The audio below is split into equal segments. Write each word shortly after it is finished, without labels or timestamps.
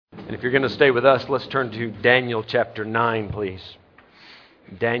And if you're going to stay with us, let's turn to Daniel chapter 9, please.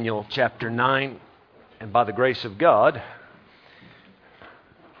 Daniel chapter 9. And by the grace of God,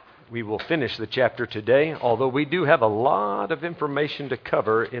 we will finish the chapter today, although we do have a lot of information to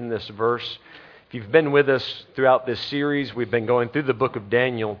cover in this verse. If you've been with us throughout this series, we've been going through the book of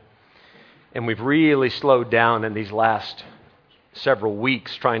Daniel, and we've really slowed down in these last several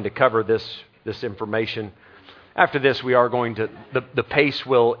weeks trying to cover this information. After this, we are going to, the pace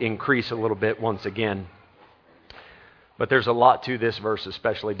will increase a little bit once again. But there's a lot to this verse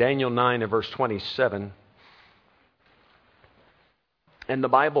especially. Daniel 9 and verse 27. And the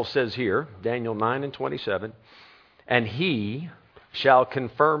Bible says here, Daniel 9 and 27, "And he shall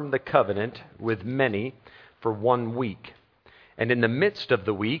confirm the covenant with many for 1 week. And in the midst of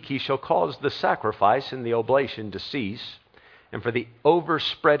the week he shall cause the sacrifice and the oblation to cease. And for the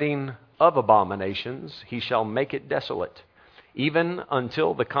overspreading of abominations he shall make it desolate, even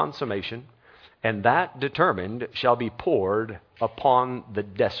until the consummation. And that determined shall be poured upon the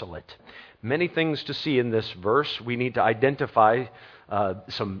desolate." Many things to see in this verse. We need to identify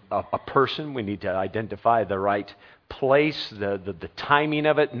a person. We need to identify the right place, the timing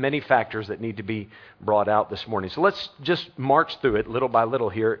of it, many factors that need to be brought out this morning. So let's just march through it little by little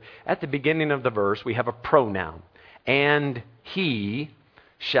here. At the beginning of the verse, we have a pronoun. And he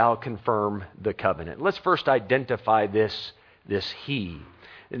shall confirm the covenant. Let's first identify this he.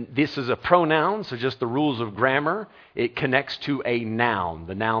 And this is a pronoun, so just the rules of grammar. It connects to a noun,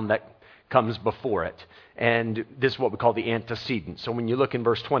 the noun that comes before it. And this is what we call the antecedent. So when you look in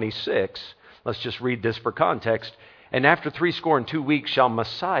verse 26, let's just read this for context. "And after 62 weeks shall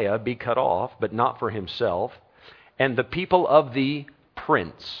Messiah be cut off, but not for himself, and the people of the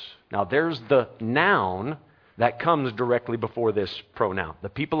prince." Now there's the noun that comes directly before this pronoun. "The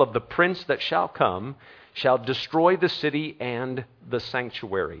people of the prince that shall come shall destroy the city and the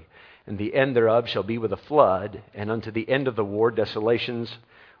sanctuary. And the end thereof shall be with a flood, and unto the end of the war desolations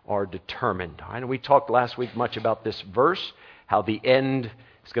are determined." I know we talked last week much about this verse, how the end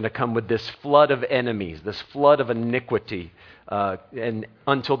is going to come with this flood of enemies, this flood of iniquity. And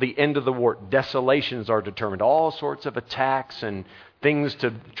until the end of the war, desolations are determined. All sorts of attacks and things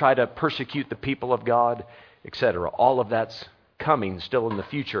to try to persecute the people of God, etc. All of that's coming still in the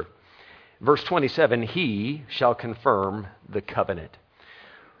future. Verse 27, "He shall confirm the covenant."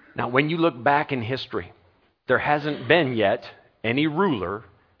 Now, when you look back in history, there hasn't been yet any ruler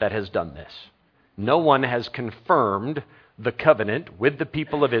that has done this. No one has confirmed the covenant with the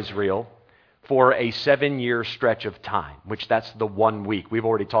people of Israel for a 7-year stretch of time, which that's the 1 week. We've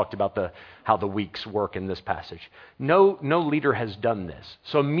already talked about how the weeks work in this passage. No leader has done this.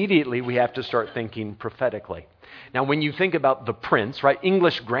 So immediately we have to start thinking prophetically. Now when you think about the prince, right,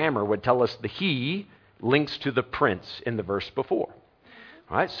 English grammar would tell us the he links to the prince in the verse before.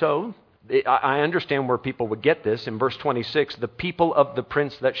 All right, so I understand where people would get this. In verse 26, "The people of the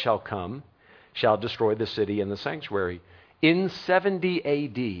prince that shall come shall destroy the city and the sanctuary." In 70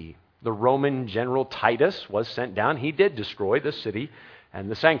 AD, the Roman general Titus was sent down. He did destroy the city and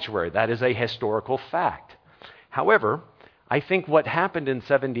the sanctuary. That is a historical fact. However, I think what happened in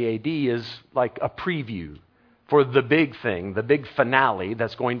 70 AD is like a preview for the big thing, the big finale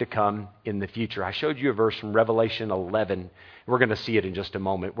that's going to come in the future. I showed you a verse from Revelation 11. We're going to see it in just a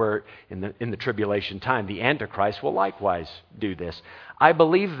moment, where in the tribulation time, the Antichrist will likewise do this. I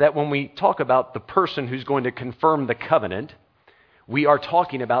believe that when we talk about the person who's going to confirm the covenant, we are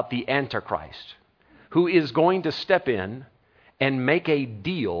talking about the Antichrist, who is going to step in and make a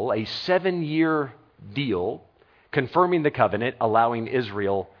deal, a 7-year deal, confirming the covenant, allowing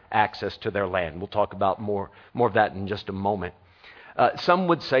Israel access to their land. We'll talk about more of that in just a moment. Some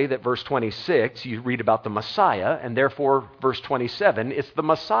would say that verse 26, you read about the Messiah, and therefore verse 27, it's the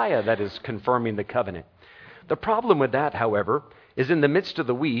Messiah that is confirming the covenant. The problem with that, however, is in the midst of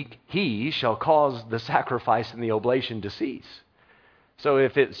the week, he shall cause the sacrifice and the oblation to cease. So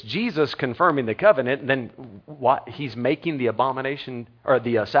if it's Jesus confirming the covenant, then what, he's making the abomination or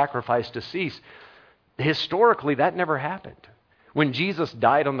the sacrifice to cease. Historically, that never happened. When Jesus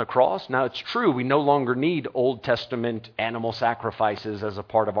died on the cross, now it's true, we no longer need Old Testament animal sacrifices as a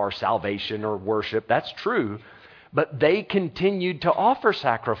part of our salvation or worship. That's true. But they continued to offer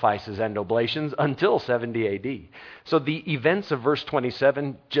sacrifices and oblations until 70 AD. So the events of verse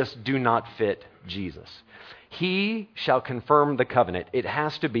 27 just do not fit Jesus. He shall confirm the covenant. It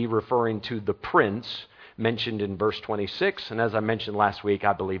has to be referring to the prince mentioned in verse 26. And as I mentioned last week,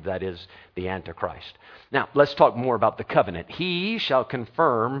 I believe that is the Antichrist. Now, let's talk more about the covenant. He shall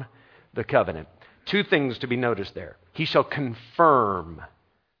confirm the covenant. 2 things to be noticed there. He shall confirm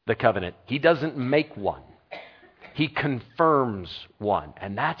the covenant. He doesn't make one. He confirms one.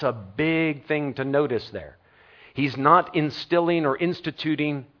 And that's a big thing to notice there. He's not instilling or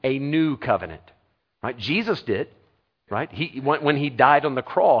instituting a new covenant. Right? Jesus did. Right? When he died on the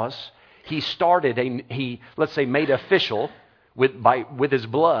cross, he started let's say made official with his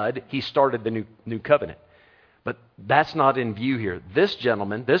blood, he started the new covenant. But that's not in view here. This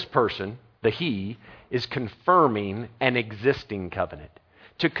gentleman, this person, the he, is confirming an existing covenant.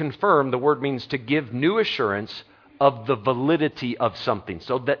 To confirm, the word means to give new assurance of the validity of something.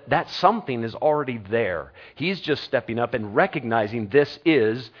 So that something is already there. He's just stepping up and recognizing this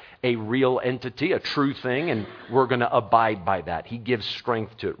is a real entity, a true thing, and we're going to abide by that. He gives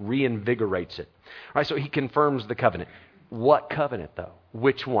strength to it, reinvigorates it. All right, so he confirms the covenant. What covenant, though?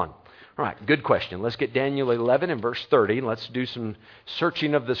 Which one? All right, good question. Let's get Daniel 11 and verse 30. Let's do some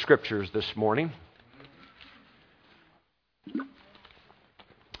searching of the Scriptures this morning.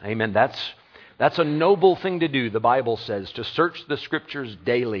 Amen. That's a noble thing to do, the Bible says, to search the Scriptures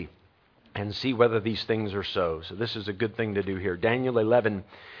daily and see whether these things are so. So this is a good thing to do here. Daniel 11.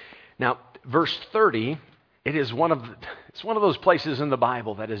 Now, verse 30, it's one of those places in the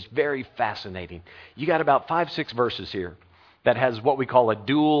Bible that is very fascinating. You got about 5-6 verses here that has what we call a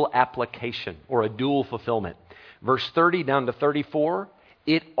dual application or a dual fulfillment. Verse 30 down to 34,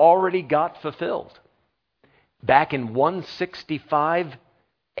 it already got fulfilled. Back in 165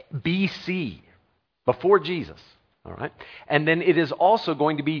 BC, before Jesus. All right? And then it is also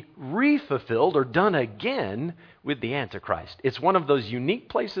going to be refulfilled or done again with the Antichrist. It's one of those unique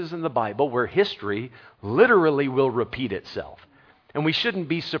places in the Bible where history literally will repeat itself. And we shouldn't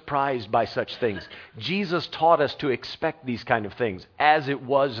be surprised by such things. Jesus taught us to expect these kind of things. As it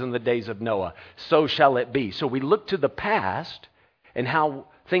was in the days of Noah, so shall it be. So we look to the past and how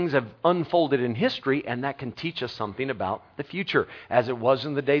things have unfolded in history, and that can teach us something about the future. As it was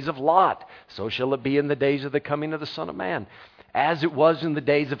in the days of Lot, so shall it be in the days of the coming of the Son of Man. As it was in the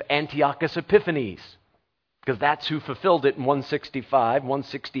days of Antiochus Epiphanes, because that's who fulfilled it in 165,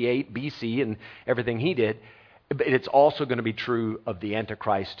 168 BC and everything he did. But it's also going to be true of the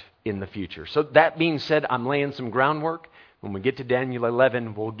Antichrist in the future. So that being said, I'm laying some groundwork. When we get to Daniel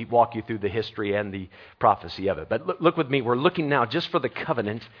 11, we'll walk you through the history and the prophecy of it. But look with me. We're looking now just for the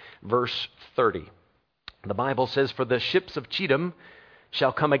covenant, verse 30. The Bible says, "For the ships of Chittim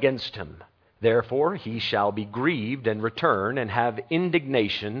shall come against him. Therefore he shall be grieved and return and have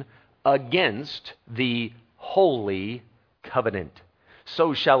indignation against the holy covenant.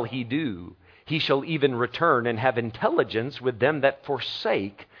 So shall he do. He shall even return and have intelligence with them that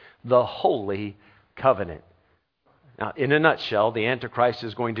forsake the holy covenant." Now, in a nutshell, the Antichrist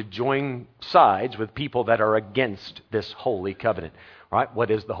is going to join sides with people that are against this holy covenant. All right,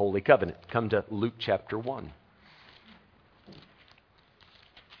 what is the holy covenant? Come to Luke chapter 1.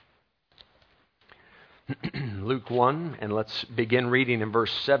 Luke 1, and let's begin reading in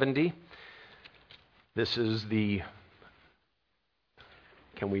verse 70. This is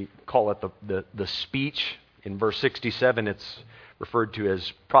can we call it the speech? In verse 67, it's referred to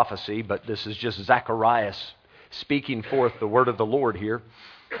as prophecy, but this is just Zacharias speaking forth the word of the Lord here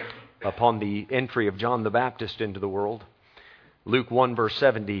upon the entry of John the Baptist into the world. Luke 1 verse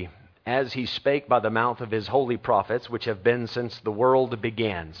 70, "As he spake by the mouth of his holy prophets, which have been since the world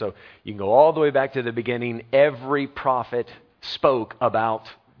began." So you can go all the way back to the beginning. Every prophet spoke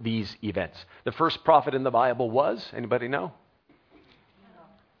about these events. The first prophet in the Bible was, anybody know?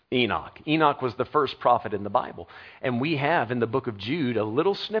 Enoch. Enoch was the first prophet in the Bible. And we have in the book of Jude a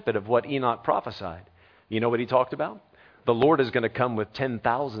little snippet of what Enoch prophesied. You know what he talked about? The Lord is going to come with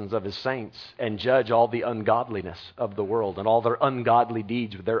 10,000s of his saints and judge all the ungodliness of the world and all their ungodly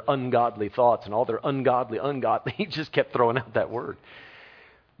deeds with their ungodly thoughts and all their ungodly. He just kept throwing out that word.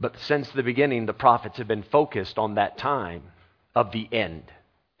 But since the beginning, the prophets have been focused on that time of the end.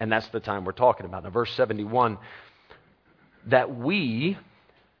 And that's the time we're talking about. Now, verse 71, that we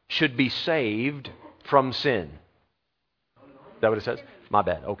should be saved from sin. Is that what it says? My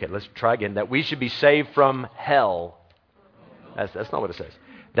bad. Okay, let's try again. That we should be saved from hell. That's not what it says.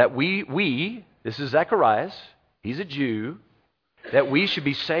 That we, this is Zacharias, he's a Jew, that we should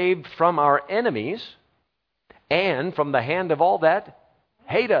be saved from our enemies and from the hand of all that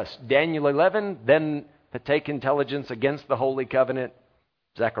hate us. Daniel 11, then that take intelligence against the holy covenant.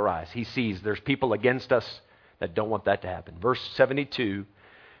 Zacharias, he sees there's people against us that don't want that to happen. Verse 72,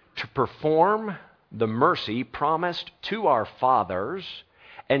 to perform the mercy promised to our fathers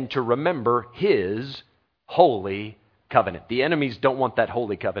and to remember his holy covenant. The enemies don't want that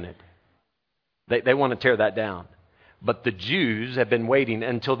holy covenant. They want to tear that down. But the Jews have been waiting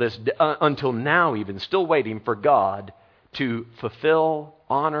until now even, still waiting for God to fulfill,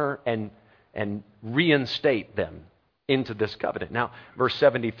 honor, and and reinstate them into this covenant. Now, verse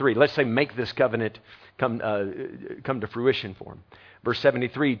 73, let's say make this covenant come to fruition for him. Verse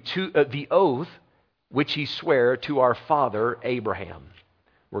 73, the oath which he sware to our father Abraham.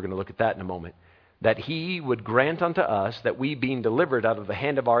 We're going to look at that in a moment. That he would grant unto us that we, being delivered out of the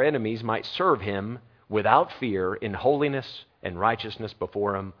hand of our enemies, might serve him without fear in holiness and righteousness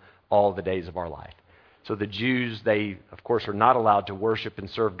before him all the days of our life. So the Jews, they, of course, are not allowed to worship and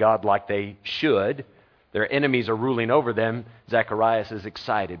serve God like they should. Their enemies are ruling over them. Zacharias is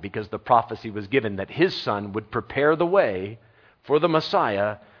excited because the prophecy was given that his son would prepare the way for the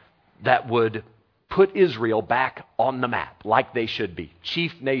Messiah that would put Israel back on the map like they should be.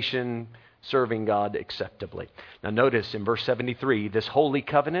 Chief nation, serving God acceptably. Now notice in verse 73, this holy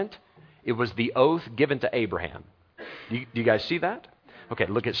covenant, it was the oath given to Abraham. Do you guys see that? Okay,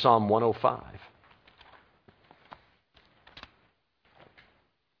 look at Psalm 105.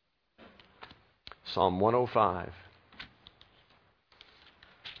 Psalm 105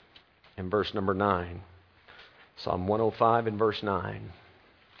 and verse number 9. Psalm 105 and verse 9.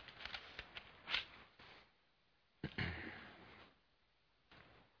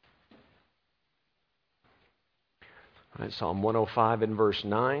 All right, Psalm 105 and verse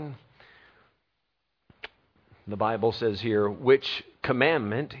 9. The Bible says here, which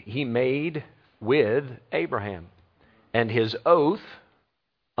commandment he made with Abraham, and his oath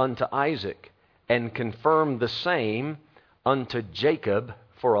unto Isaac, and confirmed the same unto Jacob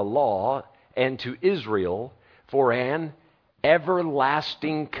for a law, and to Israel for an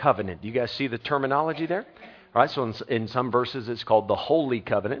everlasting covenant. Do you guys see the terminology there? All right, so in some verses it's called the Holy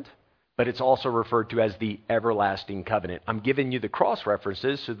Covenant, but it's also referred to as the everlasting covenant. I'm giving you the cross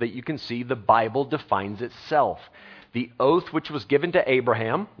references so that you can see the Bible defines itself. The oath which was given to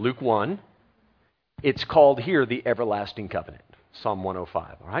Abraham, Luke 1, it's called here the everlasting covenant. Psalm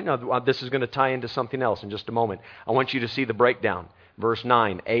 105. All right, now this is going to tie into something else in just a moment. I want you to see the breakdown. Verse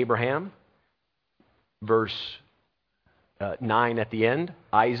 9, Abraham. Verse 9 at the end,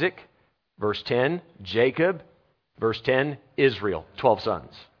 Isaac. Verse 10, Jacob. Verse 10, Israel. 12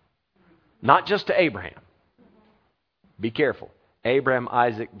 sons. Not just to Abraham. Be careful. Abraham,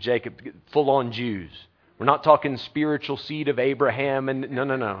 Isaac, Jacob, full-on Jews. We're not talking spiritual seed of Abraham. And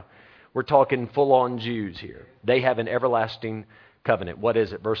no. We're talking full-on Jews here. They have an everlasting covenant. What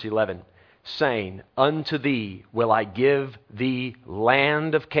is it? Verse 11. Saying, unto thee will I give the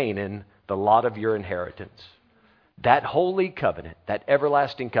land of Canaan, the lot of your inheritance. That holy covenant, that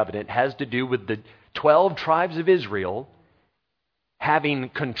everlasting covenant, has to do with the 12 tribes of Israel having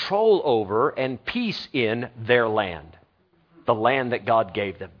control over and peace in their land. The land that God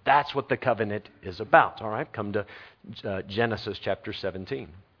gave them. That's what the covenant is about. All right, come to Genesis chapter 17.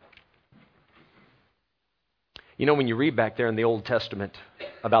 You know, when you read back there in the Old Testament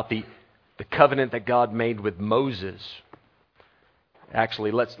about the covenant that God made with Moses,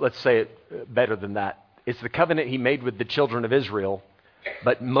 actually, let's say it better than that. It's the covenant he made with the children of Israel,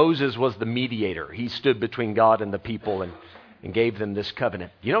 but Moses was the mediator. He stood between God and the people and gave them this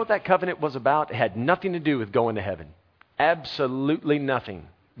covenant. You know what that covenant was about? It had nothing to do with going to heaven. Absolutely nothing.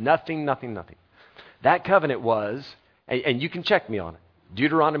 Nothing. That covenant was, and you can check me on it,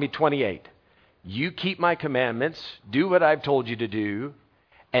 Deuteronomy 28. You keep my commandments, do what I've told you to do,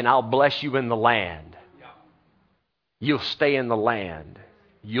 and I'll bless you in the land. You'll stay in the land.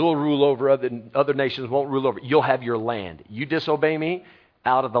 You'll rule over other nations won't rule over. You'll have your land. You disobey me,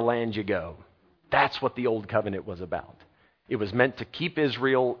 out of the land you go. That's what the old covenant was about. It was meant to keep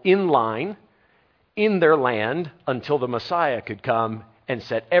Israel in line in their land until the Messiah could come and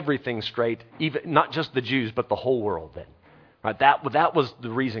set everything straight, even not just the Jews, but the whole world then. Right? That was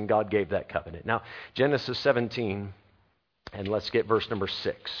the reason God gave that covenant. Now, Genesis 17, and let's get verse number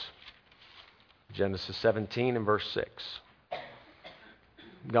 6. Genesis 17 and verse 6.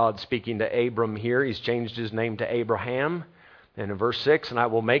 God speaking to Abram here. He's changed his name to Abraham. And in verse 6, and I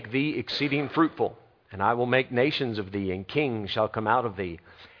will make thee exceeding fruitful, and I will make nations of thee, and kings shall come out of thee.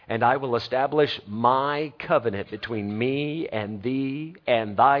 And I will establish my covenant between me and thee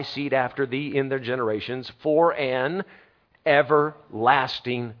and thy seed after thee in their generations for an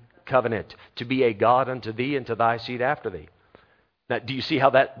everlasting covenant, to be a God unto thee and to thy seed after thee. Now, do you see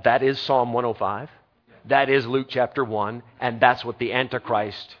how that is Psalm 105? That is Luke chapter 1, and that's what the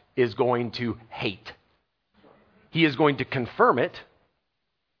Antichrist is going to hate. He is going to confirm it,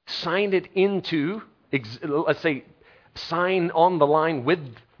 sign it into, let's say, sign on the line with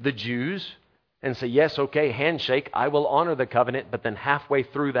the Jews and say, yes, okay, handshake, I will honor the covenant, but then halfway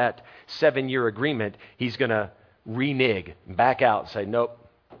through that 7-year agreement, he's going to renege, back out, say, nope,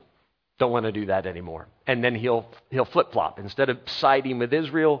 don't want to do that anymore. And then he'll flip-flop. Instead of siding with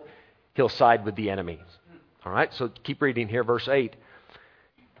Israel, he'll side with the enemies. All right, so keep reading here, verse 8.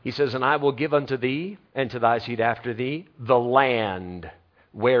 He says, and I will give unto thee and to thy seed after thee the land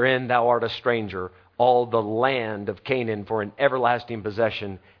wherein thou art a stranger, all the land of Canaan for an everlasting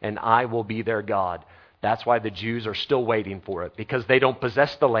possession, and I will be their God. That's why the Jews are still waiting for it, because they don't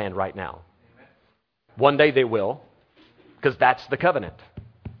possess the land right now. One day they will, because that's the covenant.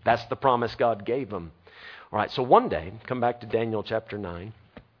 That's the promise God gave them. All right, so one day, come back to Daniel chapter 9.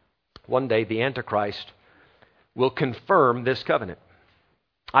 One day the Antichrist will confirm this covenant.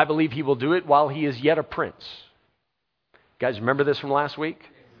 I believe he will do it while he is yet a prince. Guys, remember this from last week?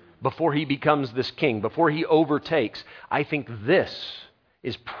 Before he becomes this king, before he overtakes, I think this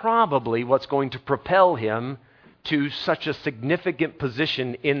is probably what's going to propel him to such a significant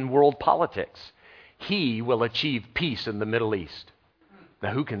position in world politics. He will achieve peace in the Middle East.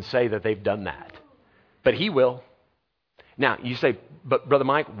 Now, who can say that they've done that? But he will. Now, you say, but Brother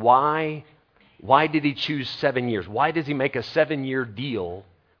Mike, why did he choose 7 years? Why does he make a 7-year deal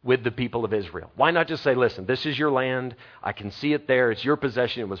with the people of Israel? Why not just say, listen, this is your land. I can see it there. It's your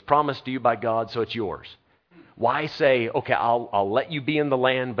possession. It was promised to you by God, so it's yours. Why say, okay, I'll let you be in the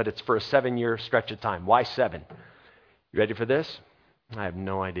land, but it's for a 7-year stretch of time? Why 7? You ready for this? I have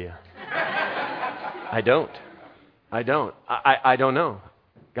no idea. I don't know.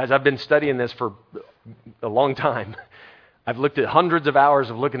 Guys, I've been studying this for a long time. I've looked at hundreds of hours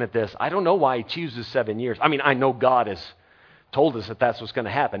of looking at this. I don't know why he chooses 7 years. I mean, I know God has told us that that's what's going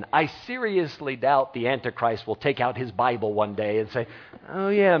to happen. I seriously doubt the Antichrist will take out his Bible one day and say, oh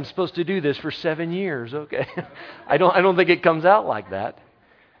yeah, I'm supposed to do this for 7 years. Okay. I don't think it comes out like that.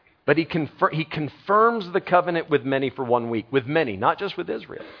 But he confirms the covenant with many for 1 week. With many, not just with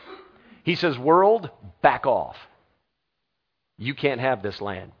Israel. He says, world, back off. You can't have this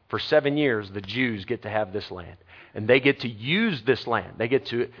land. For 7 years, the Jews get to have this land. And they get to use this land. They get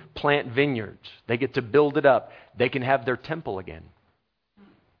to plant vineyards. They get to build it up. They can have their temple again.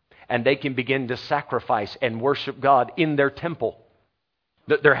 And they can begin to sacrifice and worship God in their temple.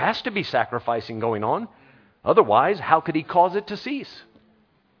 There has to be sacrificing going on. Otherwise, how could he cause it to cease?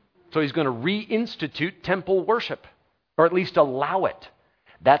 So he's going to reinstitute temple worship. Or at least allow it.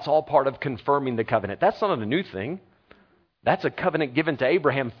 That's all part of confirming the covenant. That's not a new thing. That's a covenant given to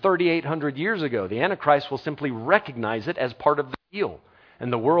Abraham 3,800 years ago. The Antichrist will simply recognize it as part of the deal.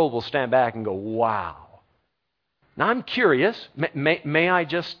 And the world will stand back and go, wow. Now I'm curious. May I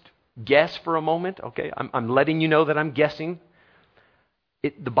just guess for a moment? Okay, I'm letting you know that I'm guessing.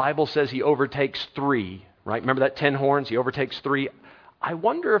 The Bible says he overtakes 3, right? Remember that 10 horns? He overtakes 3. I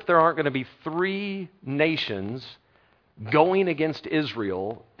wonder if there aren't going to be 3 nations going against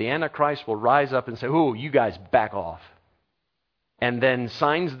Israel. The Antichrist will rise up and say, oh, you guys back off. And then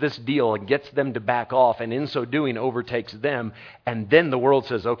signs this deal and gets them to back off, and in so doing overtakes them. And then the world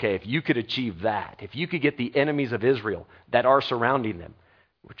says, okay, if you could achieve that, if you could get the enemies of Israel that are surrounding them,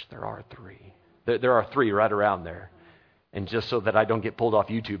 which there are 3. There are 3 right around there. And just so that I don't get pulled off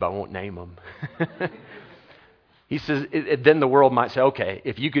YouTube, I won't name them. He says, then the world might say, okay,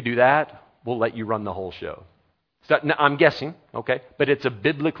 if you could do that, we'll let you run the whole show. So, now, I'm guessing, okay, but it's a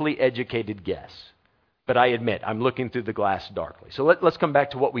biblically educated guess. But I admit, I'm looking through the glass darkly. So let's come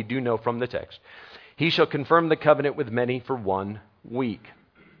back to what we do know from the text. He shall confirm the covenant with many for 1 week.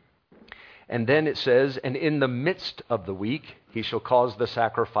 And then it says, and in the midst of the week, he shall cause the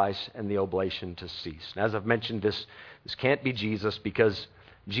sacrifice and the oblation to cease. And as I've mentioned, this can't be Jesus, because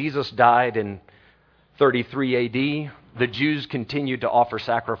Jesus died in 33 AD. The Jews continued to offer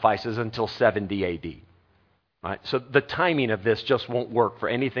sacrifices until 70 AD. Right? So the timing of this just won't work for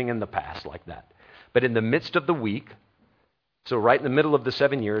anything in the past like that. But in the midst of the week, so right in the middle of the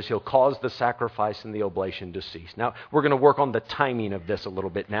 7 years, he'll cause the sacrifice and the oblation to cease. Now, we're going to work on the timing of this a little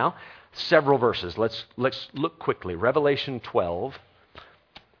bit now. Several verses. Let's look quickly. Revelation 12.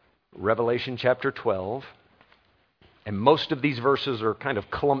 Revelation chapter 12. And most of these verses are kind of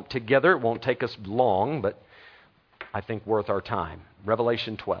clumped together. It won't take us long, but I think worth our time.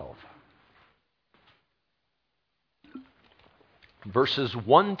 Revelation 12. Verses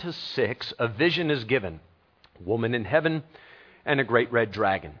 1 to 6, a vision is given. A woman in heaven and a great red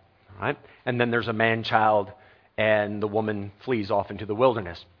dragon. Right? And then there's a man-child, and the woman flees off into the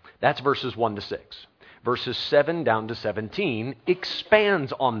wilderness. That's verses 1 to 6. Verses 7 down to 17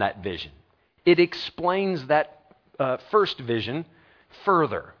 expands on that vision. It explains that first vision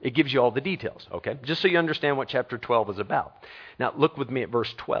further. It gives you all the details, okay? Just so you understand what chapter 12 is about. Now, look with me at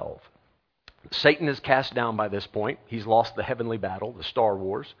verse 12. Satan is cast down by this point. He's lost the heavenly battle, the Star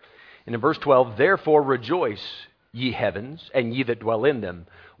Wars. And in verse 12, therefore rejoice, ye heavens, and ye that dwell in them.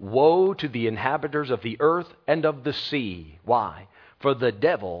 Woe to the inhabitants of the earth and of the sea. Why? For the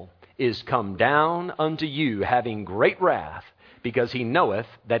devil is come down unto you, having great wrath, because he knoweth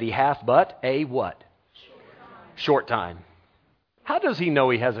that he hath but a what? Short time. How does he know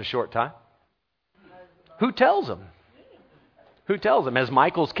he has a short time? Who tells him? Who tells him? As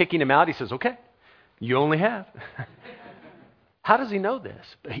Michael's kicking him out, he says, okay, you only have. How does he know this?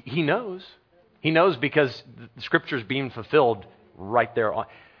 He knows. He knows because the Scripture is being fulfilled right there.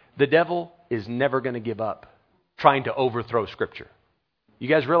 The devil is never going to give up trying to overthrow Scripture. You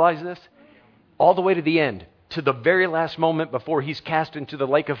guys realize this? All the way to the end, to the very last moment before he's cast into the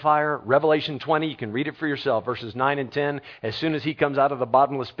lake of fire. Revelation 20, you can read it for yourself, verses 9 and 10. As soon as he comes out of the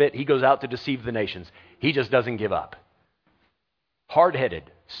bottomless pit, he goes out to deceive the nations. He just doesn't give up.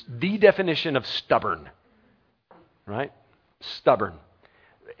 Hard-headed. The definition of stubborn. Right? Stubborn.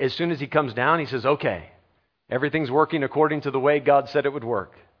 As soon as he comes down, he says, okay, everything's working according to the way God said it would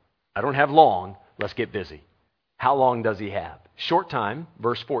work. I don't have long. Let's get busy. How long does he have? Short time,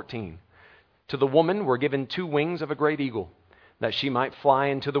 verse 14. To the woman were given 2 wings of a great eagle, that she might fly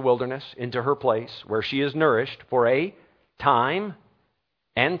into the wilderness, into her place, where she is nourished for a time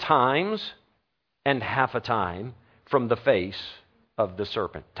and times and half a time from the face of the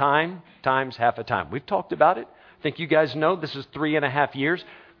serpent. Time times half a time. We've talked about it. I think you guys know this is 3.5 years.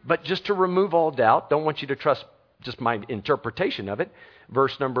 But just to remove all doubt, don't want you to trust just my interpretation of it.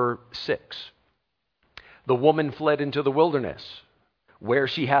 Verse number 6. The woman fled into the wilderness, where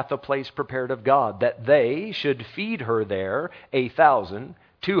she hath a place prepared of God, that they should feed her there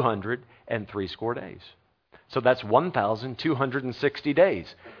 1,260 days. So that's 1,260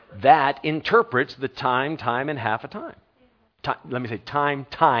 days. That interprets the time, and half a time. Let me say time,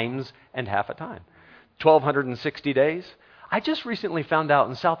 times, and half a time. 1,260 days. I just recently found out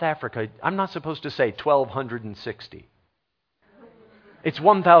in South Africa, I'm not supposed to say 1,260. It's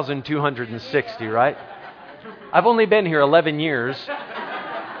 1,260, right? I've only been here 11 years,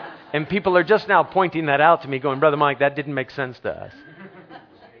 and people are just now pointing that out to me, going, Brother Mike, that didn't make sense to us.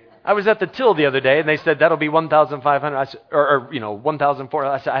 I was at the till the other day, and they said, that'll be 1,500, or 1,400.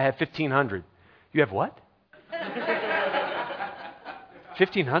 I said, I have 1,500. You have what?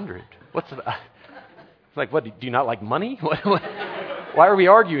 1,500? What's the... Like, what, do you not like money? Why are we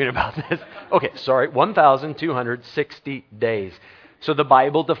arguing about this? Okay, sorry, 1,260 days. So the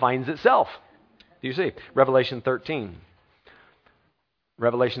Bible defines itself. Do you see? Revelation 13.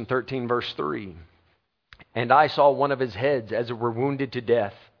 Revelation 13, verse 3. And I saw one of his heads as it were wounded to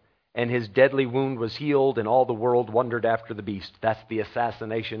death, and his deadly wound was healed, and all the world wondered after the beast. That's the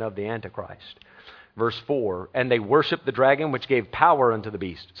assassination of the Antichrist. Verse 4. And they worshiped the dragon, which gave power unto the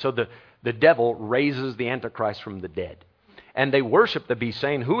beast. So the devil raises the Antichrist from the dead. And they worship the beast,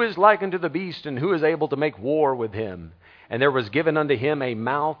 saying, Who is like unto the beast, and who is able to make war with him? And there was given unto him a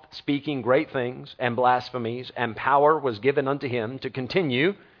mouth speaking great things and blasphemies, and power was given unto him to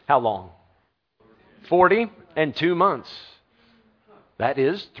continue, how long? 42 months. That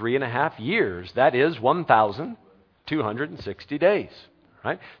is 3.5 years. That is 1,260 days.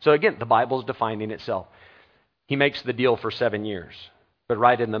 Right? So again, the Bible's defining itself. He makes the deal for 7 years. But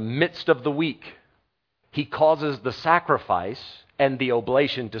right in the midst of the week, he causes the sacrifice and the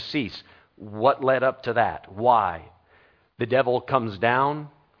oblation to cease. What led up to that? Why? The devil comes down.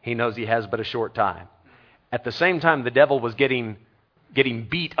 He knows he has but a short time. At the same time, the devil was getting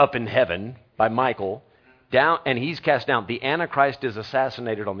beat up in heaven by Michael, down, and he's cast down. The Antichrist is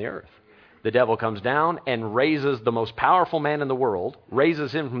assassinated on the earth. The devil comes down and raises the most powerful man in the world,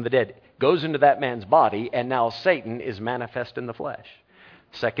 raises him from the dead, goes into that man's body, and now Satan is manifest in the flesh.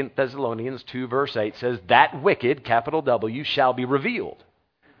 2 Thessalonians 2 verse 8 says, that wicked, capital W, shall be revealed.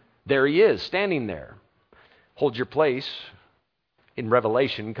 There he is, standing there. Hold your place in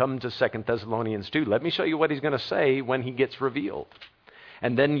Revelation. Come to 2 Thessalonians 2. Let me show you what he's going to say when he gets revealed.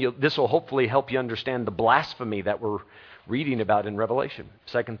 And then this will hopefully help you understand the blasphemy that we're reading about in Revelation.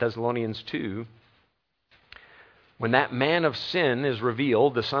 2 Thessalonians 2. When that man of sin is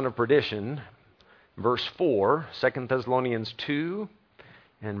revealed, the son of perdition, verse 4, 2 Thessalonians 2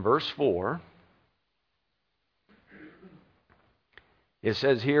 and verse 4, it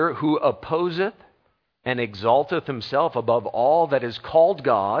says here, who opposeth and exalteth himself above all that is called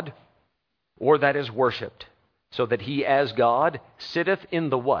God or that is worshipped, so that he as God sitteth in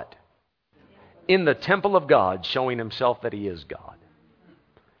the what? In the temple of God, showing himself that he is God.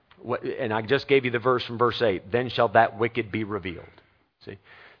 And I just gave you the verse from verse 8. Then shall that wicked be revealed. See?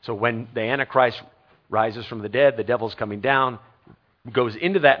 So when the Antichrist rises from the dead, the devil's coming down, goes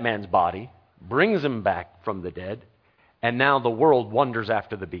into that man's body, brings him back from the dead, and now the world wonders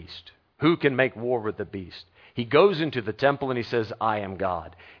after the beast. Who can make war with the beast? He goes into the temple and he says, I am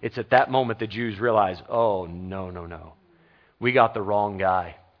God. It's at that moment the Jews realize, oh, no. We got the wrong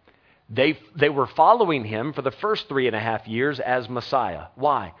guy. They were following him for the first 3.5 years as Messiah.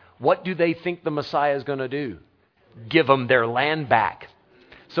 Why? What do they think the Messiah is going to do? Give them their land back.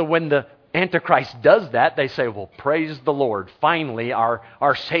 So when the Antichrist does that, they say, well, praise the Lord. Finally,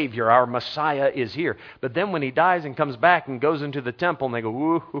 our Savior, our Messiah is here. But then when he dies and comes back and goes into the temple, and they go,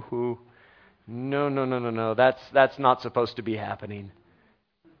 woo-hoo-hoo. No. That's not supposed to be happening.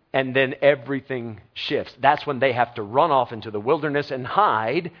 And then everything shifts. That's when they have to run off into the wilderness and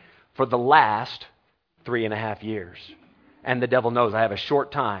hide for the last 3.5 years. And the devil knows I have a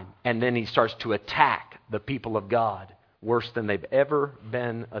short time. And then he starts to attack the people of God worse than they've ever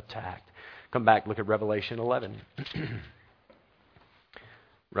been attacked. Come back, look at Revelation 11.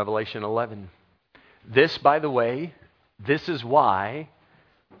 Revelation 11. This, by the way, this is why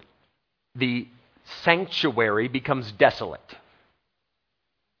the sanctuary becomes desolate.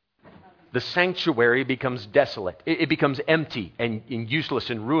 The sanctuary becomes desolate. It becomes empty and useless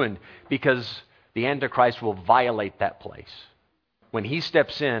and ruined because the Antichrist will violate that place. When he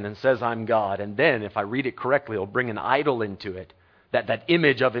steps in and says, I'm God, and then, if I read it correctly, he'll bring an idol into it, that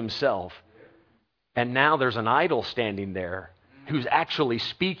image of himself. And now there's an idol standing there who's actually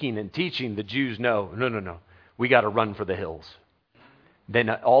speaking and teaching the Jews, no. We got to run for the hills. Then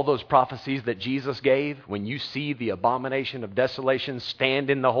all those prophecies that Jesus gave, when you see the abomination of desolation stand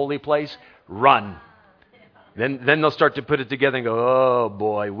in the holy place, run. Then they'll start to put it together and go, oh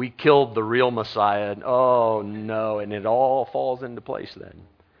boy, we killed the real Messiah. Oh no, and it all falls into place then.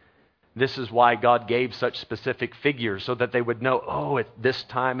 This is why God gave such specific figures so that they would know, oh, at this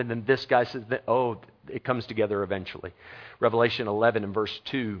time, and then this guy says that, oh, it comes together eventually. Revelation 11 and verse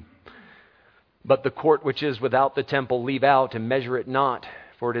 2. But the court which is without the temple leave out and measure it not,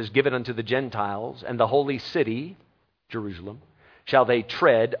 for it is given unto the Gentiles, and the holy city, Jerusalem, shall they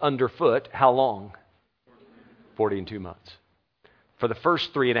tread underfoot. How long? 40 and 2 months. For the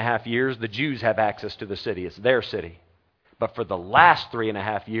first 3.5 years, the Jews have access to the city. It's their city. But for the last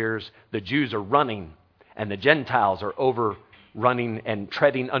 3.5 years, the Jews are running, and the Gentiles are overrunning and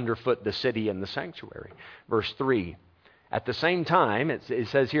treading underfoot the city and the sanctuary. Verse 3. At the same time, it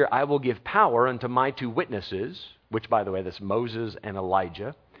says here, I will give power unto my 2 witnesses, which, by the way, that's Moses and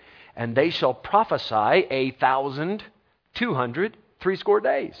Elijah, and they shall prophesy 1,260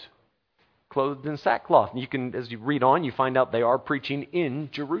 days, clothed in sackcloth. And you can, as you read on, you find out they are preaching in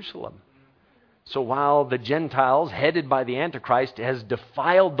Jerusalem. So while the Gentiles, headed by the Antichrist, has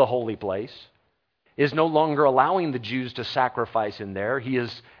defiled the holy place, is no longer allowing the Jews to sacrifice in there, he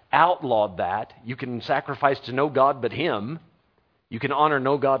has outlawed that. You can sacrifice to no God but him. You can honor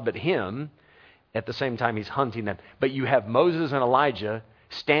no God but him. At the same time, he's hunting them. But you have Moses and Elijah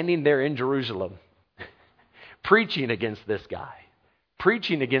standing there in Jerusalem, preaching against this guy,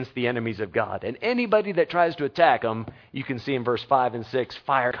 preaching against the enemies of God. And anybody that tries to attack them, you can see in verse 5 and 6,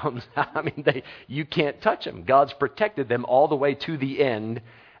 fire comes out. I mean, you can't touch them. God's protected them all the way to the end.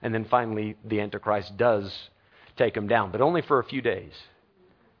 And then finally, the Antichrist does take them down, but only for a few days.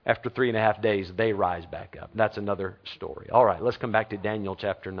 After 3.5 days, they rise back up. That's another story. All right, let's come back to Daniel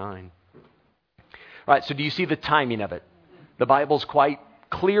chapter 9. All right, so do you see the timing of it? The Bible's quite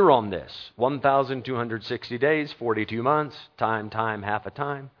clear on this. 1,260 days, 42 months, time, half a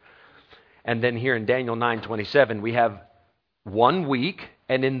time. And then here in Daniel 9:27, we have 1 week,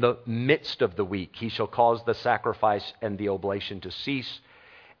 and in the midst of the week, he shall cause the sacrifice and the oblation to cease.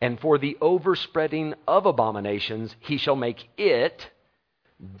 And for the overspreading of abominations, he shall make it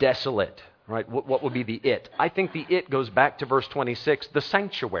desolate. Right? What would be the it? I think the it goes back to verse 26, the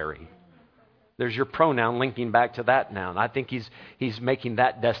sanctuary. There's your pronoun linking back to that noun. I think he's making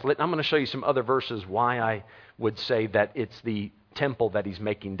that desolate. I'm going to show you some other verses why I would say that it's the temple that he's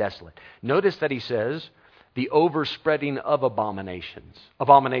making desolate. Notice that he says, the overspreading of abominations.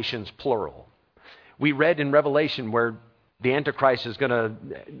 Abominations, plural. We read in Revelation where the Antichrist is going to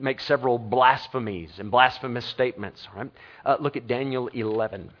make several blasphemies and blasphemous statements. Right? Look at Daniel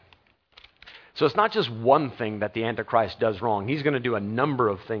 11. So it's not just one thing that the Antichrist does wrong. He's going to do a number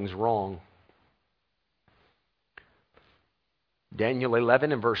of things wrong. Daniel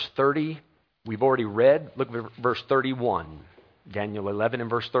 11 and verse 30, we've already read. Look at verse 31. Daniel 11 and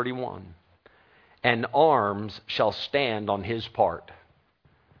verse 31. And arms shall stand on his part.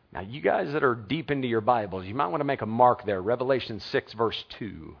 Now, you guys that are deep into your Bibles, you might want to make a mark there. Revelation 6 verse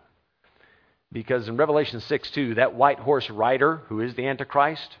 2. Because in Revelation 6:2, that white horse rider, who is the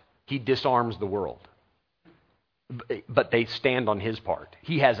Antichrist, he disarms the world. But they stand on his part.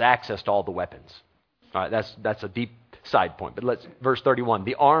 He has access to all the weapons. All right, that's a deep side point. But let's, verse 31.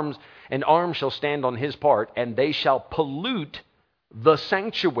 The arms shall stand on his part, and they shall pollute the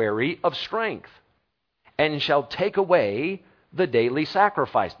sanctuary of strength, and shall take away the daily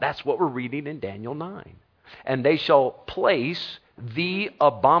sacrifice. That's what we're reading in Daniel 9. And they shall place the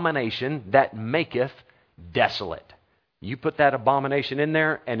abomination that maketh desolate. You put that abomination in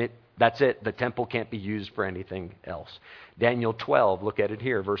there, and that's it. The temple can't be used for anything else. Daniel 12, look at it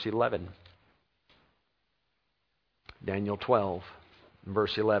here, verse 11. Daniel 12,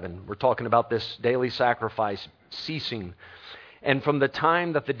 verse 11. We're talking about this daily sacrifice ceasing. And from the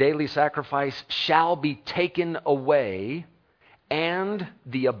time that the daily sacrifice shall be taken away, and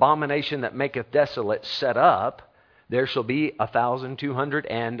the abomination that maketh desolate set up, there shall be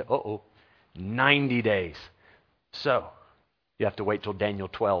 1,290 days. So, you have to wait till Daniel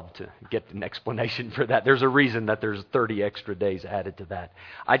 12 to get an explanation for that. There's a reason that there's 30 extra days added to that.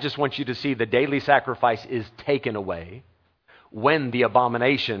 I just want you to see the daily sacrifice is taken away when the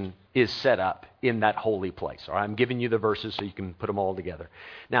abomination is set up in that holy place. All right, I'm giving you the verses so you can put them all together.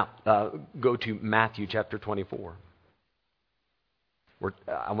 Now, go to Matthew chapter 24.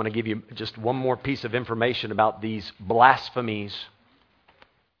 I want to give you just one more piece of information about these blasphemies,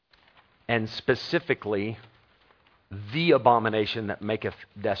 and specifically the abomination that maketh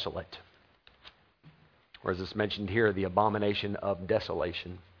desolate. Or as it's mentioned here, the abomination of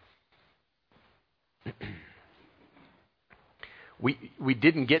desolation. We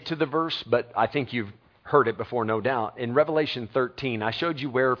didn't get to the verse, but I think you've heard it before, no doubt. In Revelation 13, I showed you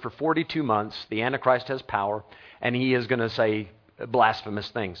where for 42 months the Antichrist has power, and he is going to say blasphemous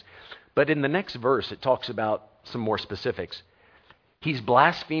things. But in the next verse, it talks about some more specifics. He's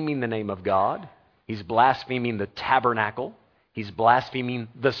blaspheming the name of God. He's blaspheming the tabernacle. He's blaspheming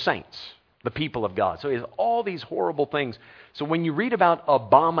the saints, the people of God. So he has all these horrible things. So when you read about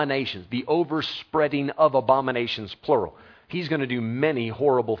abominations, the overspreading of abominations, plural, he's going to do many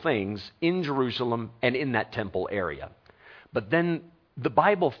horrible things in Jerusalem and in that temple area. But then the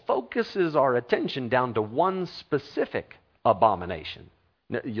Bible focuses our attention down to one specific abomination.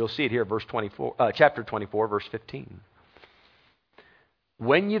 You'll see it here, chapter 24, verse 15.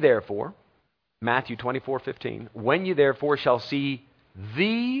 When you therefore, Matthew 24:15, when you therefore shall see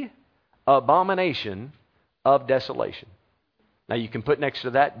the abomination of desolation. Now you can put next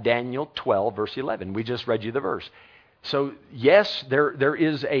to that Daniel 12, verse 11. We just read you the verse. So yes, there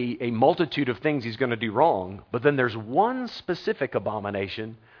is a multitude of things he's going to do wrong, but then there's one specific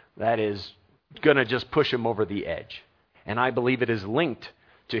abomination that is going to just push him over the edge. And I believe it is linked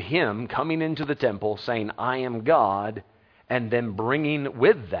to him coming into the temple saying, I am God, and then bringing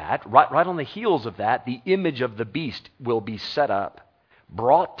with that, right on the heels of that, the image of the beast will be set up,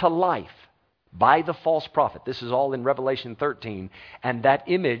 brought to life by the false prophet. This is all in Revelation 13. And that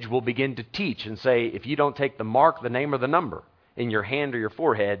image will begin to teach and say, if you don't take the mark, the name, or the number in your hand or your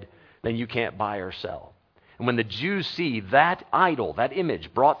forehead, then you can't buy or sell. And when the Jews see that idol, that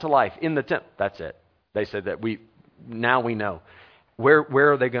image brought to life in the temple, that's it. They said that now we know. Where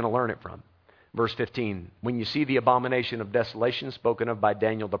are they going to learn it from? Verse 15, when you see the abomination of desolation spoken of by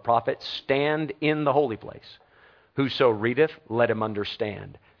Daniel the prophet, stand in the holy place. Whoso readeth, let him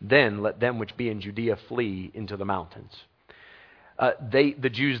understand. Then let them which be in Judea flee into the mountains. The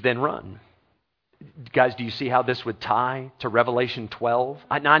Jews then run. Guys, do you see how this would tie to Revelation 12?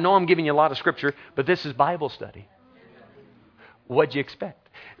 I know I'm giving you a lot of scripture, but this is Bible study. What'd you expect?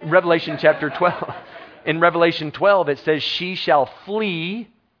 Revelation chapter 12. In Revelation 12, it says, she shall flee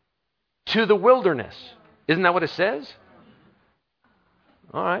to the wilderness. Isn't that what it says?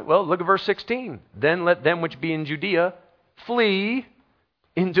 All right, well, look at verse 16. Then let them which be in Judea flee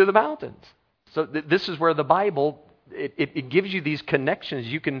into the mountains. So this is where the Bible, it gives you these connections.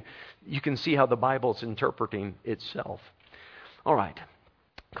 You can see how the Bible is interpreting itself. All right,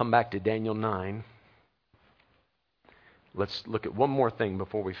 come back to Daniel 9. Let's look at one more thing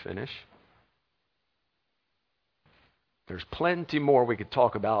before we finish. There's plenty more we could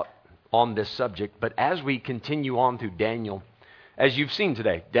talk about on this subject, but as we continue on through Daniel, as you've seen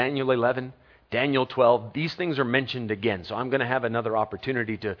today, Daniel 11, Daniel 12, these things are mentioned again. So I'm going to have another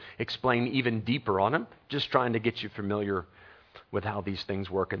opportunity to explain even deeper on them, just trying to get you familiar with how these things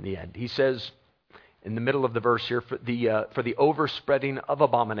work in the end. He says in the middle of the verse here, for the overspreading of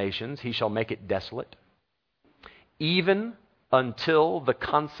abominations, he shall make it desolate, even until the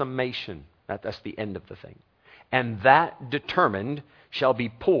consummation. That's the end of the thing. And that determined shall be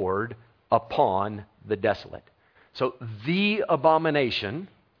poured upon the desolate. So the abomination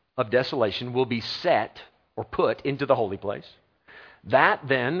of desolation will be set or put into the holy place. That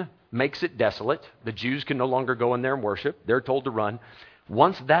then makes it desolate. The Jews can no longer go in there and worship. They're told to run.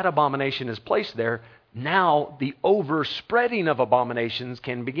 Once that abomination is placed there, now the overspreading of abominations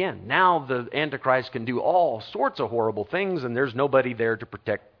can begin. Now the Antichrist can do all sorts of horrible things, and there's nobody there to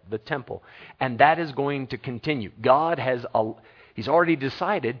protect the temple. And that is going to continue. God has, He's already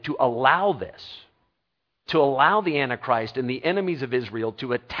decided to allow this, to allow the Antichrist and the enemies of Israel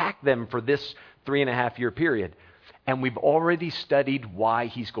to attack them for this 3.5-year period. And we've already studied why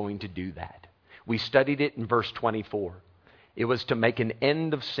He's going to do that. We studied it in verse 24. It was to make an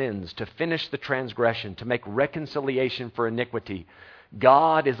end of sins, to finish the transgression, to make reconciliation for iniquity.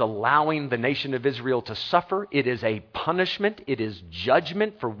 God is allowing the nation of Israel to suffer. It is a punishment. It is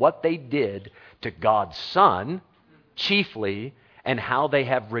judgment for what they did to God's Son, chiefly, and how they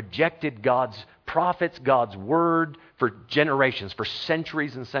have rejected God's prophets, God's word for generations, for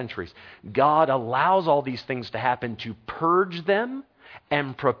centuries and centuries. God allows all these things to happen to purge them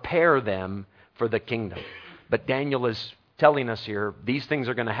and prepare them for the kingdom. But Daniel is telling us here, these things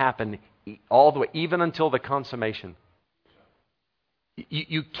are going to happen all the way, even until the consummation.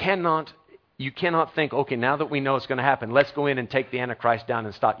 You cannot think, okay, now that we know it's going to happen, let's go in and take the Antichrist down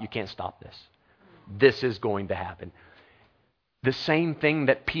and stop. You can't stop this. This is going to happen. The same thing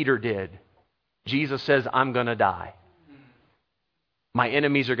that Peter did. Jesus says, I'm going to die. My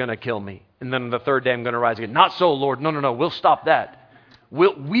enemies are going to kill me. And then the third day I'm going to rise again. Not so, Lord. No. We'll stop that.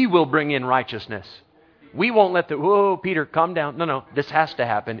 We will bring in righteousness. We won't let whoa, Peter, calm down. No. This has to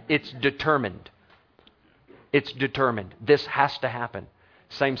happen. It's determined. It's determined. This has to happen.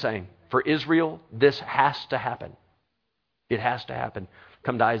 Same saying. For Israel, this has to happen. It has to happen.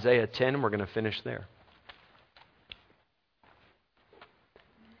 Come to Isaiah 10 and we're going to finish there.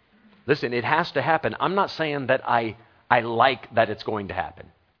 Listen, it has to happen. I'm not saying that I like that it's going to happen.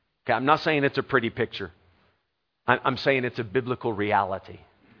 Okay, I'm not saying it's a pretty picture. I'm saying it's a biblical reality.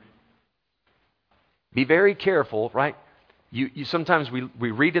 Be very careful, right? You sometimes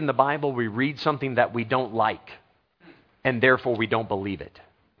we read in the Bible, we read something that we don't like, and therefore we don't believe it.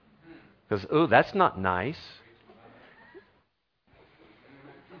 Because, oh, that's not nice.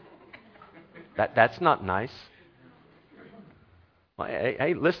 That's not nice. Well,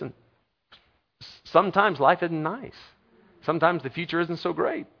 hey, listen. Sometimes life isn't nice. Sometimes the future isn't so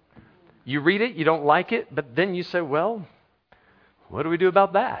great. You read it, you don't like it, but then you say, well, what do we do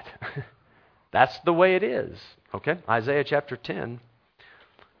about that? That's the way it is. Okay? Isaiah chapter 10,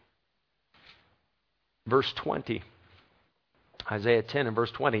 verse 20. Isaiah 10 and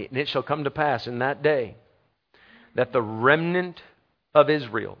verse 20. And it shall come to pass in that day that the remnant of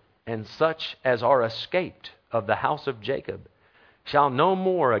Israel and such as are escaped of the house of Jacob shall no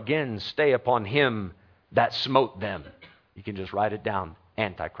more again stay upon him that smote them. You can just write it down.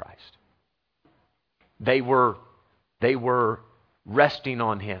 Antichrist. They were resting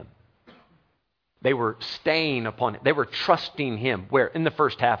on him. They were staying upon it. They were trusting him. Where? In the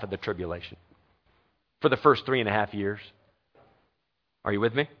first half of the tribulation. For the first 3.5 years. Are you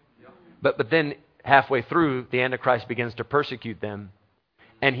with me? Yeah. But then halfway through, the Antichrist begins to persecute them.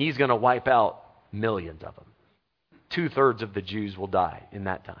 And he's going to wipe out millions of them. 2/3 of the Jews will die in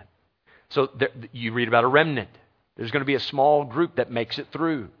that time. So you read about a remnant. There's going to be a small group that makes it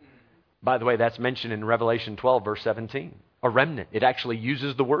through. By the way, that's mentioned in Revelation 12, verse 17. A remnant. It actually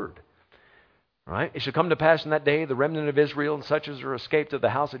uses the word. All right? It shall come to pass in that day, the remnant of Israel and such as are escaped of the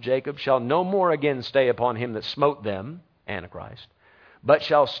house of Jacob shall no more again stay upon him that smote them, Antichrist, but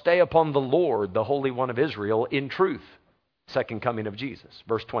shall stay upon the Lord, the Holy One of Israel, in truth. Second coming of Jesus.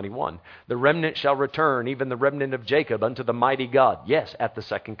 Verse 21. The remnant shall return, even the remnant of Jacob, unto the mighty God. Yes, at the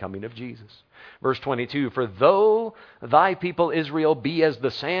second coming of Jesus. Verse 22. For though thy people Israel be as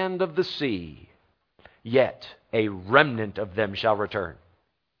the sand of the sea, yet a remnant of them shall return.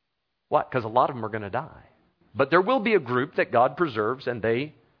 What? Because a lot of them are going to die. But there will be a group that God preserves, and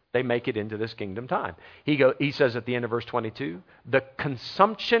they make it into this kingdom time. He says at the end of verse 22, the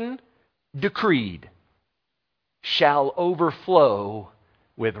consumption decreed shall overflow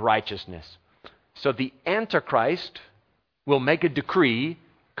with righteousness. So the Antichrist will make a decree,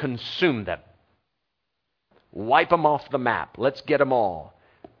 consume them. Wipe them off the map. Let's get them all.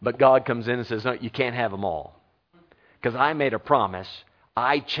 But God comes in and says, no, you can't have them all. Because I made a promise.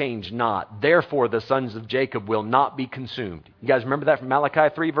 I change not. Therefore the sons of Jacob will not be consumed. You guys remember that from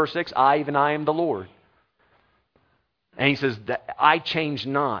Malachi 3 verse 6? Even I am the Lord. And he says, I change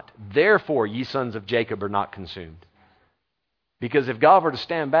not. Therefore, ye sons of Jacob are not consumed. Because if God were to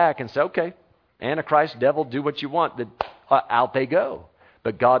stand back and say, okay, Antichrist, devil, do what you want, then out they go.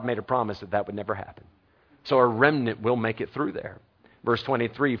 But God made a promise that would never happen. So a remnant will make it through there. Verse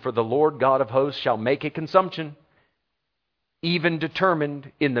 23, for the Lord God of hosts shall make a consumption, even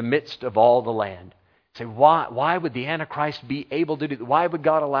determined in the midst of all the land. Say, why would the Antichrist be able to do that? Why would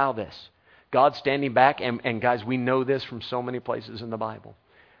God allow this? God standing back, and guys, we know this from so many places in the Bible,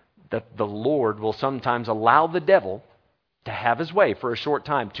 that the Lord will sometimes allow the devil to have his way for a short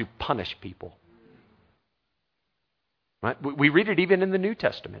time to punish people. Right? We read it even in the New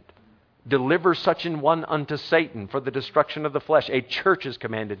Testament. Deliver such an one unto Satan for the destruction of the flesh. A church is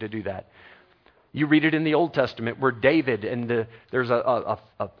commanded to do that. You read it in the Old Testament where David and there's a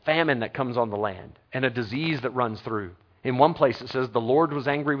famine that comes on the land and a disease that runs through. In one place it says the Lord was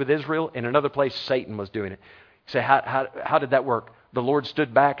angry with Israel. In another place Satan was doing it. You say, how did that work? The Lord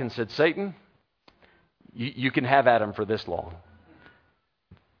stood back and said, Satan, you can have Adam for this long.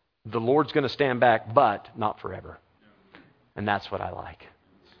 The Lord's going to stand back, but not forever. And that's what I like.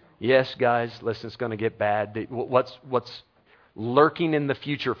 Yes, guys, listen, it's going to get bad. What's lurking in the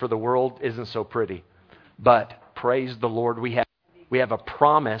future for the world isn't so pretty. But praise the Lord, we have a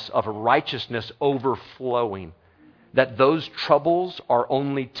promise of righteousness overflowing. That those troubles are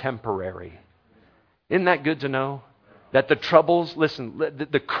only temporary. Isn't that good to know? That the troubles, listen,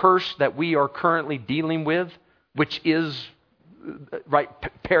 the curse that we are currently dealing with, which is, right,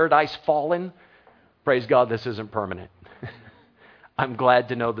 paradise fallen, praise God, this isn't permanent. I'm glad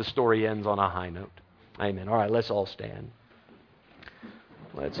to know the story ends on a high note. Amen. All right, let's all stand.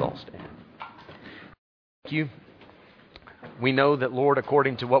 Let's all stand. Thank you. We know that, Lord,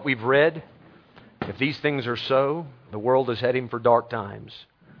 according to what we've read, if these things are so, the world is heading for dark times.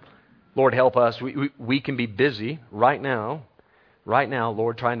 Lord, help us. We can be busy right now,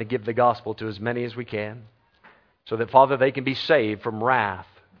 Lord, trying to give the gospel to as many as we can, so that, Father, they can be saved from wrath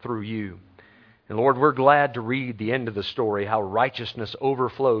through you. And Lord, we're glad to read the end of the story, how righteousness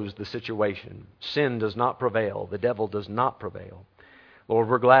overflows the situation. Sin does not prevail. The devil does not prevail. Lord,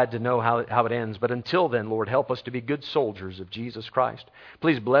 we're glad to know how it ends. But until then, Lord, help us to be good soldiers of Jesus Christ.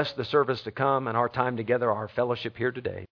 Please bless the service to come and our time together, our fellowship here today.